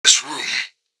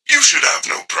You should have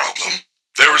no problem.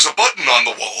 There is a button on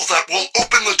the wall that will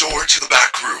open the door to the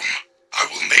back room. I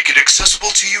will make it accessible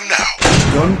to you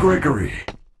now. Young Gregory,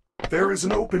 there is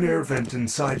an open-air vent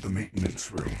inside the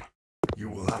maintenance room. You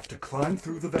will have to climb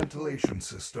through the ventilation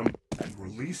system and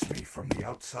release me from the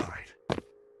outside.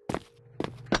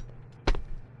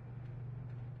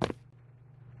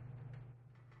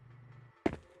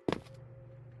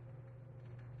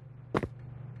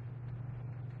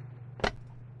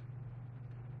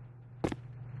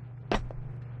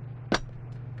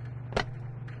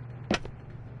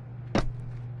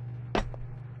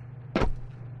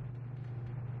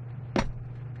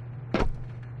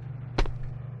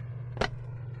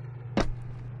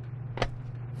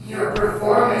 Your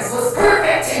performance was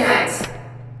perfect tonight!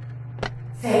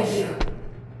 Thank you.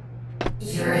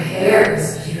 Your hair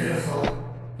is beautiful.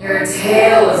 Your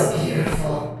tail is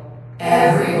beautiful.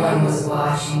 Everyone was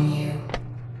watching you.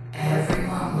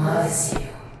 Everyone loves you.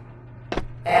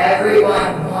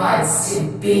 Everyone wants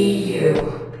to be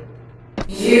you.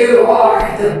 You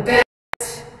are the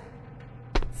best.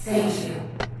 Thank you.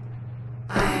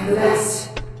 I am the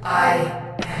best. I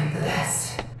am the best.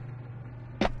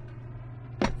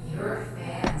 Your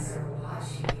fans are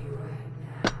watching you right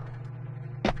now.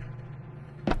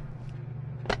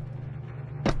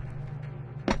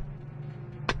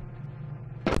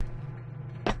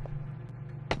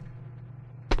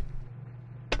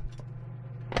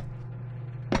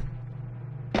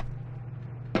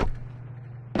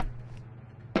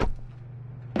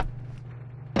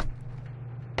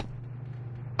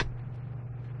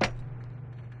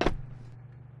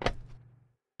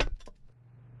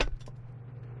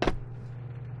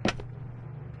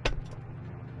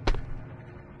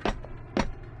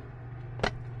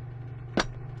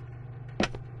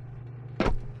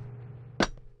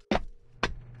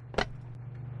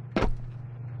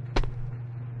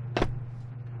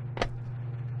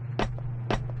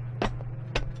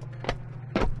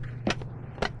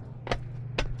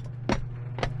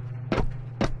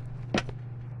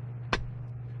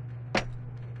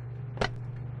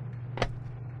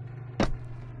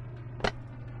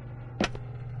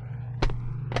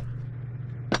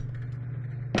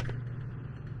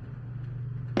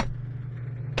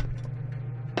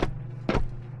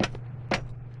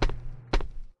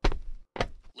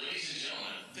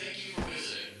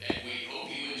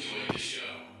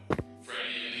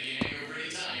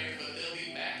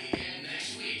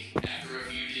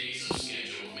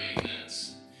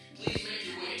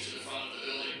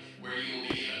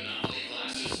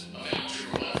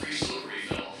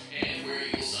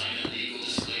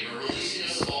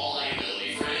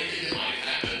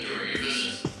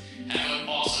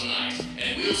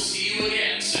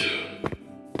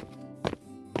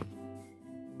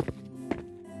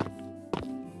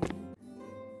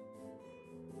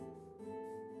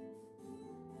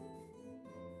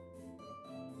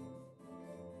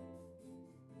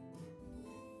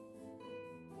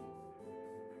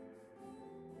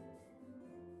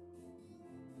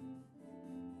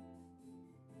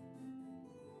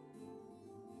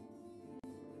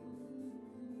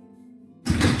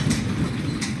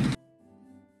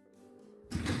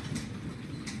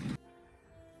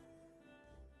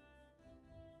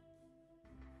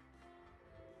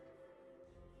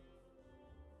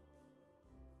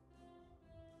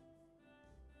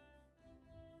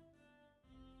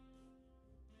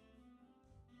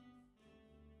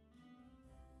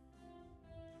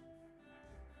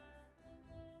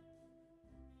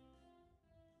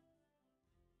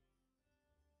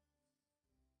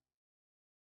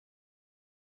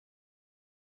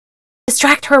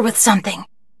 Distract her with something.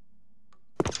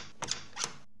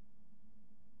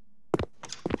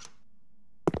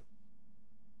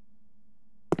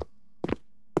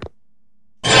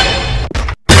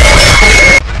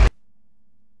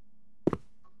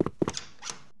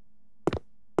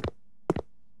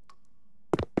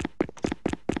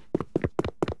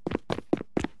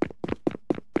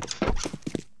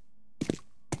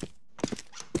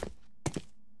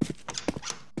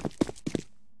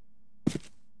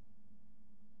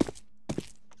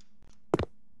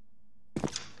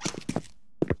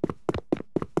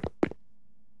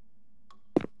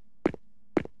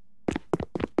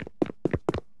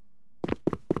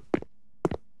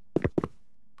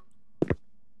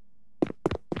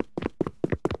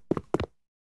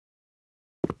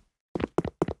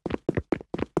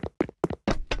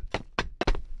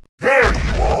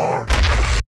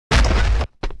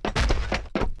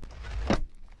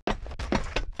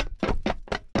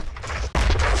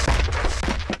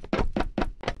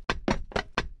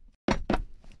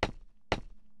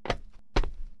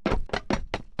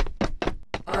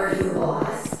 Are you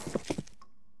lost?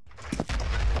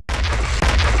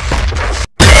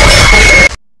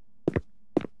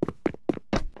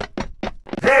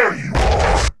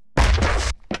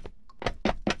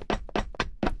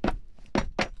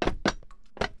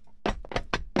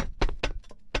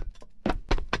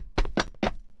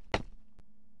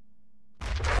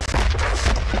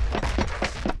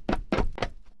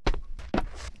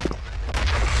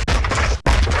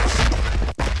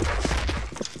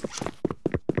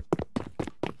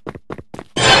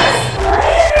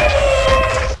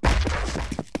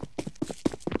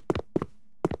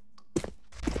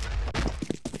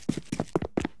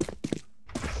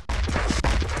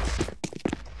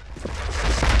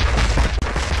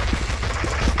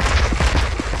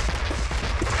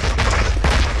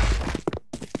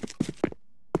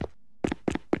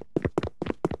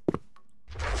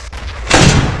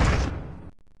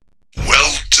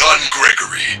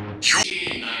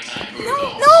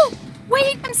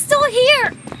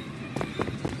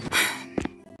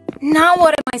 Now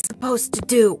what am I supposed to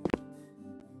do?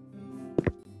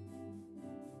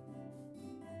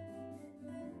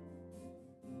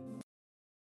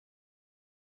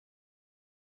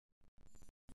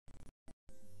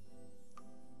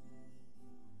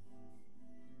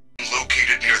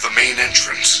 Located near the main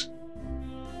entrance.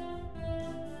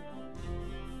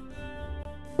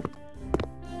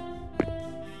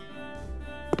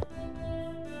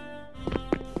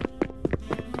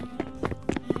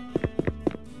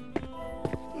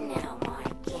 No more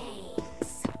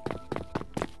games.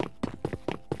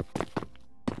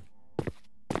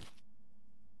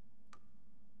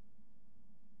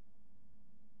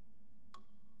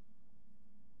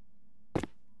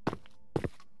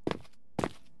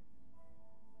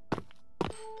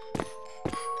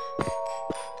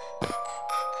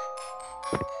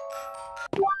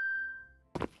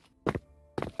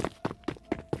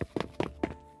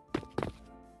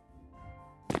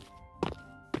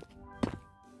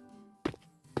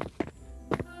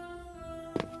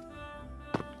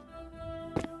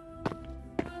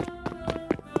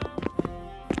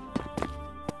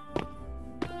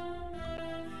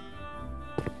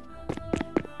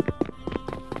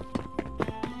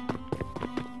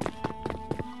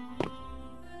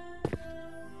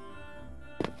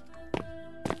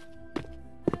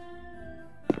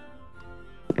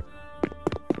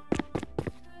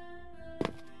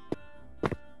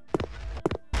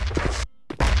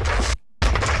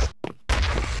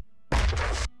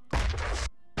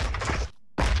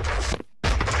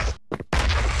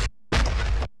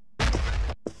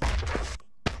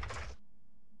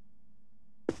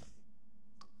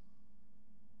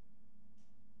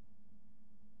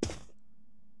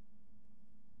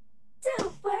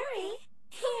 Don't worry,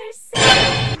 you're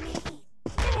safe with me.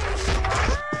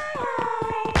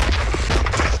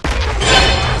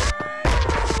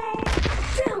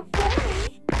 Don't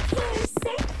worry, you're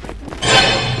safe with me.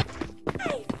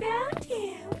 I found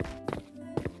you.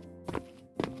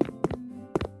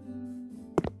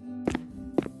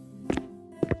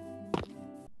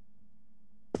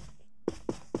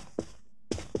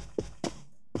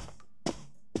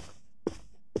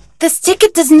 This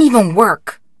ticket doesn't even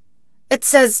work. It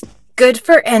says, good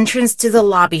for entrance to the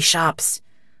lobby shops.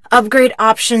 Upgrade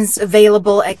options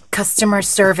available at customer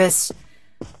service.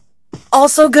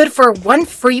 Also good for 1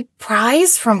 free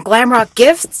prize from Glamrock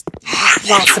Gifts I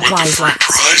while wonder what the supplies free last.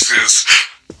 prize is.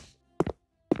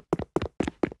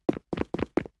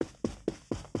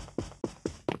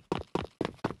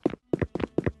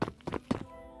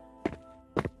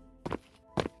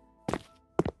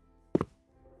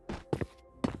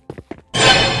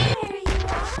 There you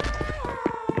are.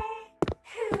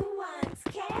 Who wants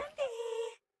candy?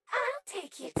 I'll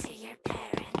take you to your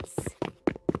parents.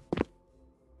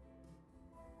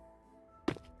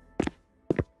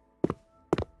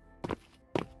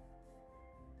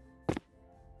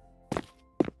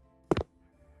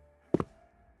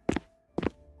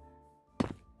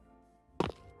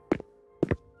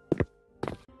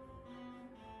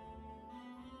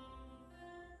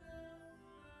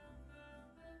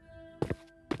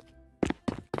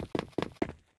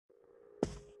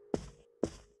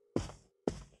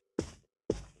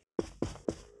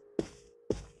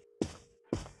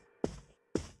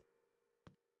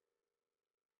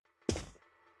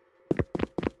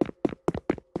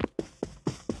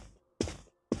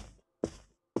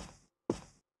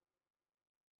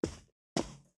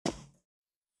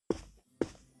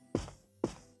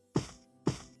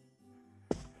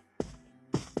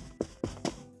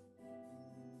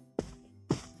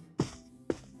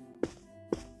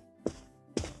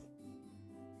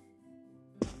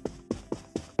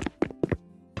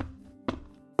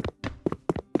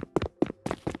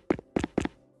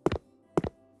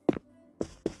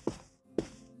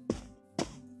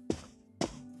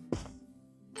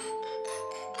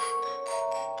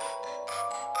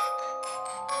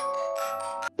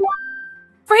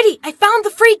 Freddy, I found the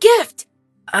free gift!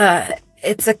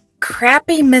 It's a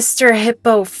crappy Mr.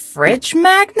 Hippo fridge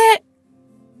magnet?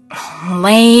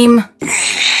 Lame.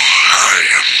 I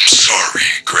am sorry,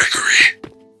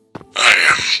 Gregory. I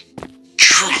am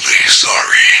truly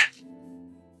sorry.